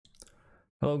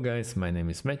Hello guys, my name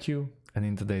is Matthew, and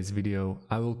in today's video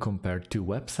I will compare two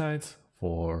websites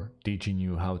for teaching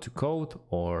you how to code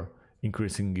or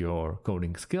increasing your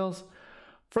coding skills.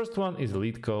 First one is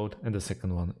LeetCode and the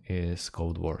second one is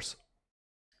Codewars.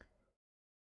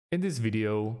 In this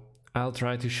video I'll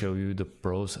try to show you the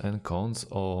pros and cons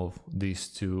of these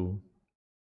two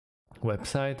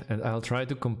websites, and I'll try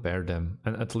to compare them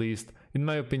and, at least in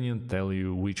my opinion, tell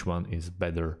you which one is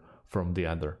better from the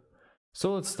other.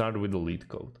 So let's start with the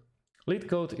LeetCode.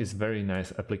 LeetCode is a very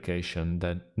nice application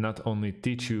that not only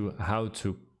teach you how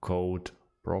to code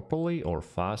properly or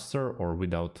faster or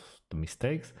without the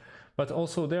mistakes, but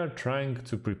also they are trying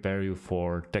to prepare you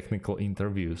for technical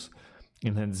interviews,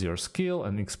 enhance your skill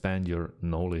and expand your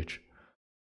knowledge.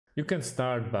 You can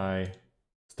start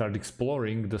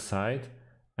exploring the site,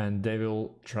 and they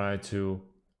will try to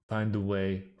find a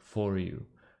way for you.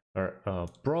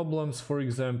 Problems, for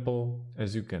example,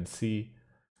 as you can see,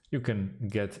 you can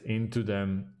get into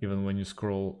them even when you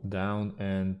scroll down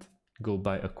and go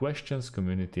by a questions,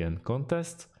 community and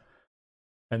contests,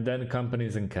 and then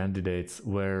companies and candidates,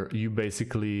 where you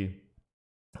basically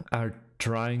are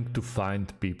trying to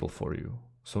find people for you,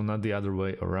 so not the other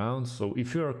way around. So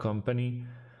if you're a company,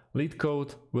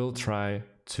 LeetCode will try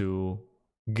to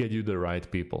get you the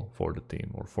right people for the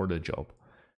team or for the job.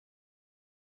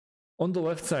 On the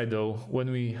left side though, when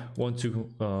we want to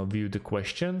view the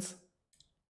questions,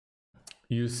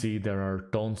 you see there are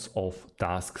tons of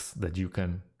tasks that you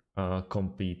can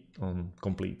complete on.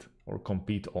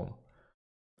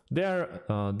 They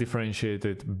are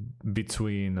differentiated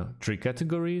between three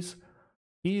categories: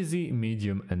 easy,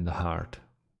 medium and hard.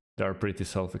 They are pretty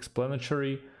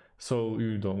self-explanatory, so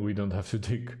we don't have to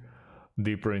dig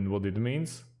deeper in what it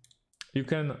means. You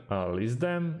can list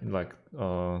them like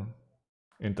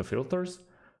into filters.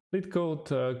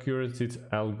 LeetCode curated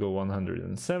algo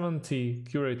 170,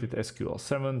 curated SQL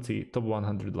 70, top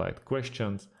 100 liked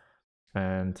questions,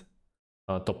 and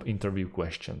top interview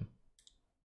question.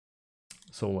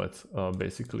 So let's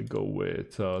basically go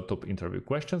with top interview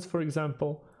questions, for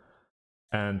example,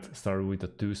 and start with a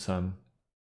two-sum.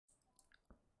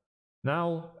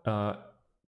 Now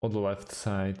on the left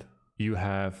side you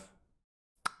have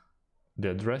the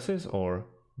addresses or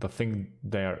the thing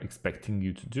they are expecting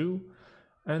you to do,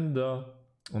 and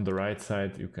on the right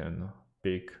side you can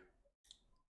pick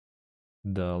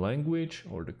the language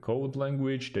or the code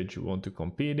language that you want to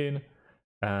compete in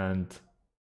and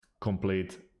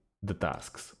complete the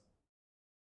tasks.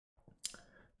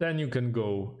 Then you can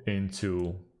go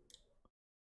into,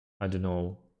 I don't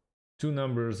know, two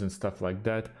numbers and stuff like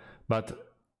that,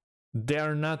 but they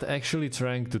are not actually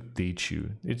trying to teach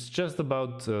you. It's just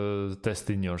about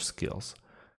testing your skills.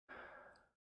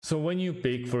 So when you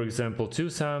pick, for example,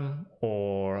 two-sum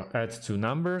or add two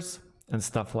numbers and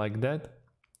stuff like that,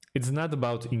 it's not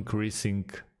about increasing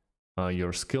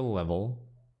your skill level.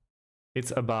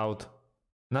 It's about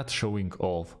not showing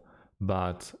off,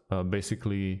 but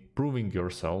basically proving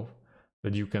yourself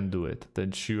that you can do it,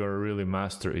 that you are really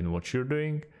master in what you're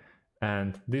doing,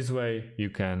 and this way you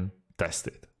can test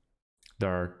it. There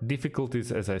are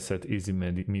difficulties, as I said, easy,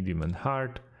 medium and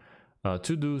hard.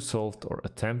 To do, solved or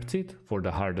attempted for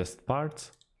the hardest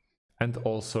parts, and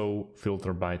also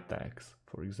filter by tags,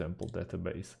 for example,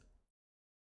 database.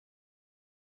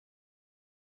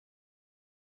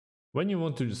 When you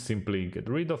want to simply get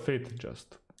rid of it,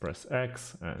 just press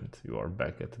X and you are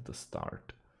back at the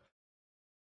start.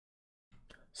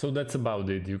 So that's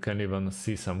about it. You can even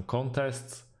see some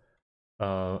contests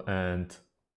and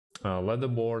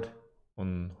leaderboard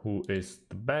on who is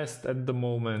the best at the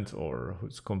moment or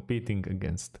who's competing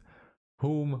against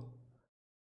whom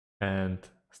and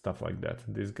stuff like that.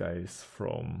 This guy is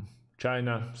from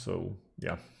China, so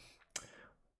yeah,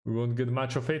 we won't get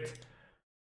much of it.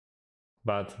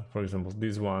 But for example,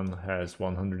 this one has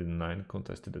 109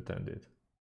 contested attended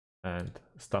and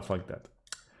stuff like that.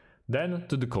 Then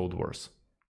to the Codewars.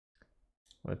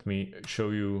 Let me show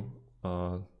you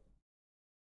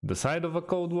the side of a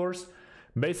Codewars.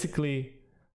 Basically,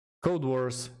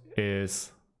 Codewars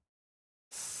is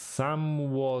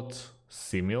somewhat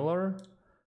similar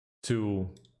to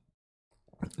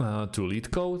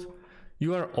LeetCode.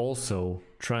 You are also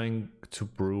trying to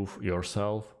prove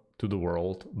yourself to the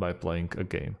world by playing a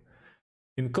game.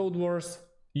 In Codewars,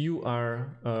 you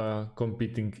are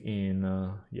competing in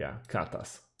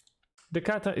katas. The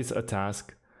kata is a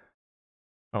task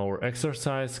or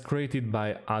exercise created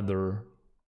by other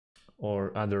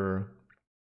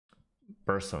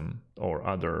person or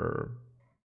other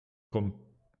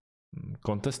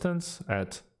contestants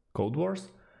at Codewars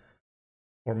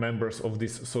or members of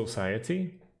this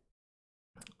society.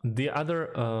 The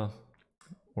other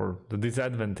or the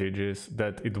disadvantage is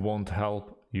that it won't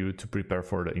help you to prepare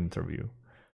for the interview.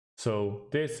 So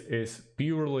this is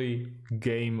purely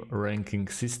game ranking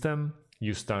system.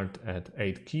 You start at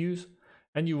 8 queues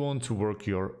and you want to work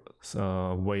your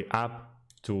way up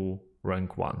to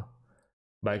rank 1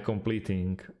 by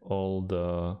completing all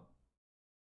the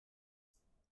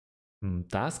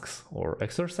tasks or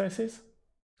exercises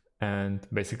and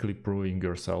basically proving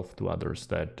yourself to others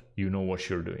that you know what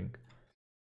you're doing.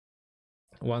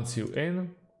 Once you're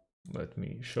in, let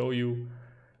me show you.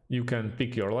 You can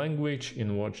pick your language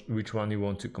in which one you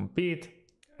want to compete,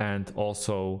 and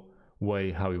also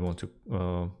weigh how you want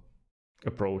to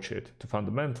approach it. To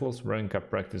fundamentals, rank up,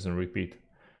 practice and repeat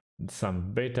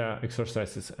some beta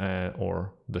exercises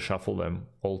or the shuffle them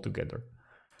all together.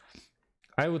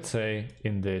 I would say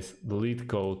in this, the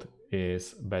LeetCode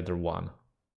is better one.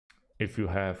 If you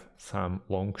have some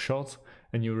long shots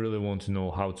and you really want to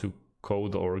know how to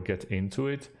code or get into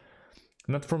it,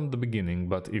 not from the beginning,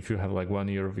 but if you have like 1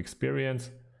 year of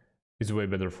experience, it's way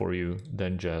better for you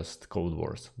than just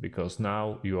Codewars, because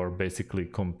now you are basically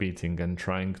competing and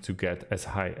trying to get as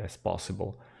high as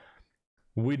possible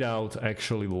without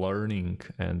actually learning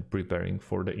and preparing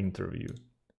for the interview.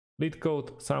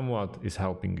 LeetCode somewhat is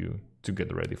helping you to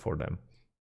get ready for them.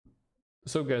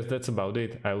 So guys, that's about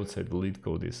it. I would say the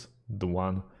LeetCode is the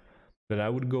one that I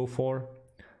would go for.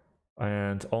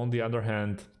 And on the other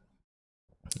hand,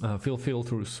 feel free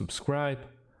to subscribe,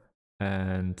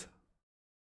 and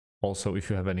also if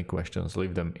you have any questions,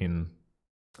 leave them in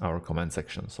our comment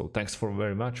section. So thanks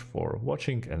very much for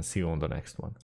watching and see you on the next one.